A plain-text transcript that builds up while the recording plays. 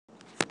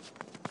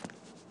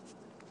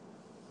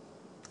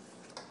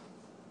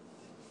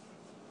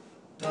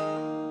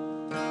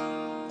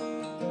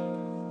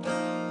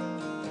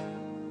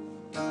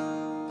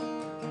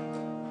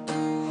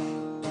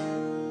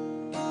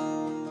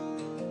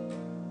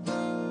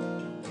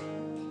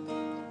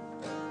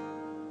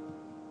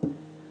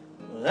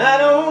I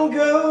don't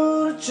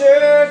go to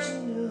church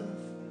enough,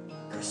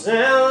 curse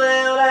out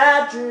loud,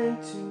 I drink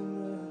too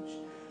much.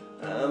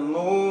 I'm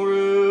more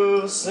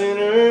of a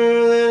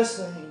sinner than a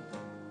saint.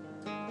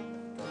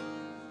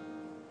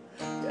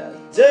 Got a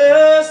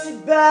dusty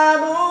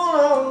Bible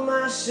on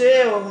my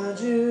shelf, I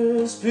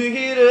just pick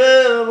it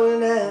up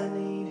when I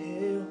need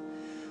help.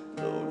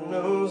 Lord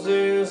knows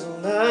there's a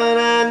lot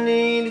I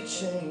need to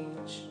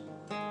change,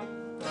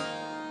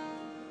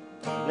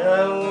 and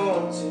I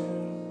want to.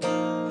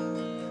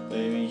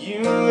 Baby,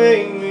 you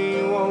make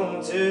me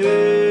want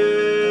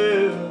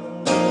to.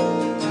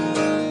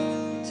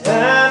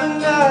 Time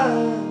of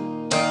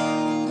night,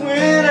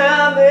 when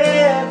I'm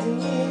at the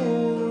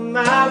end of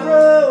my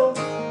road,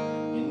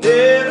 you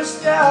never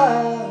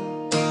stop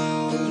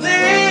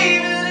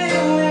believing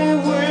in me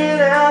when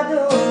I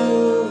don't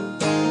know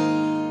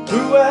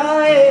who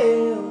I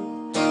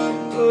am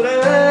and what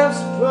I'm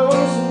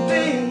supposed to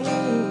be.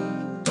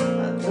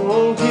 I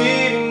don't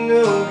give you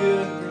no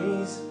good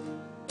reason,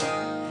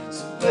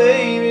 so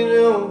baby,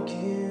 don't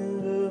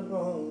give up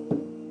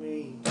on me.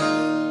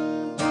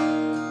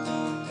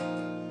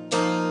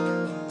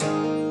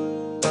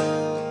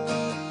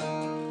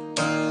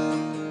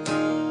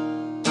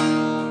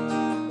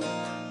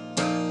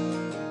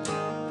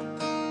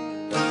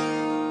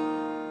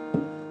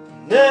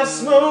 Now I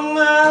smoke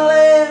my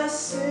last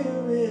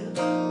cigarette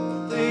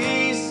at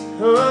least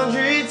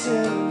 100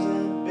 times, I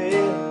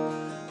bet,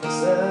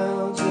 'cause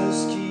I'll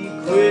just keep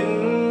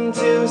quitting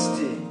till it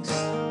sticks.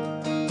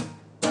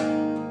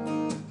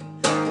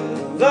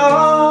 And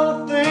all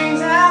the things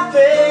I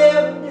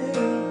failed to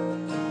do,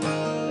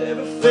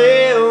 never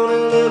failed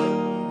in loving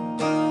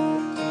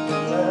you,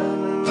 I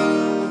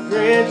know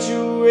grant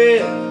you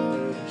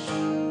every wish,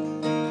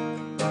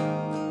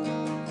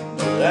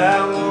 but I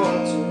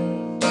want to.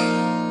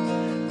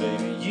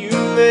 Baby, you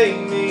make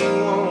me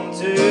want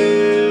to.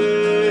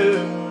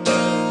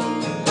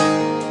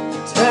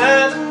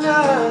 Time of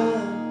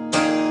night,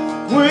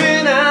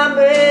 when I'm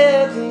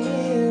at the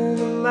end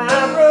of my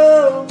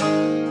road,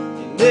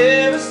 you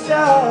never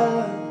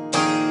stop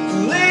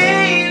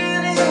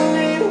believing in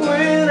me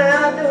when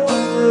I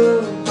don't know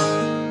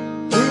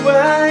who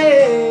I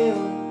am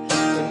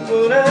and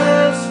what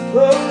I'm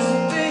supposed to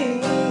be.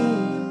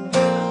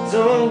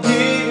 Don't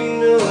give you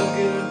no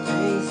good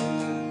reason,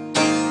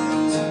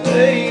 so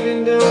baby,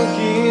 don't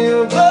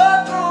give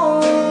up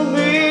on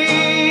me.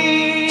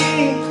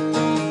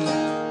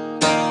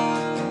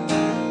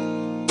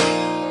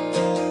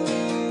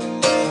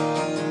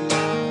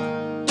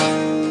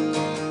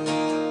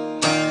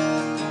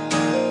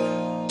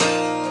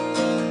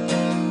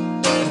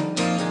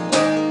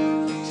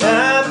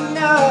 Time of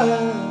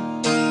night,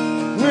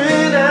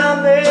 when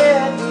I'm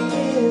at the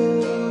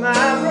end of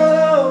my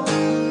road,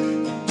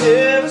 you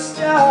never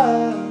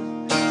stop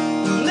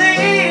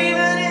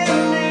believing in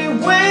me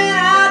when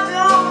I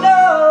don't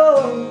know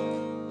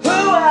who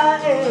I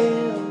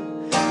am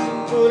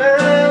and what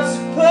I'm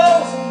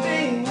supposed to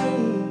be.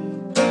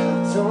 I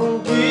don't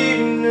give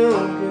you no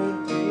good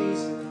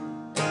reason,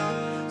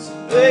 so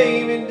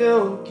baby,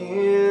 don't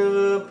give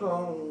up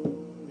on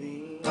me.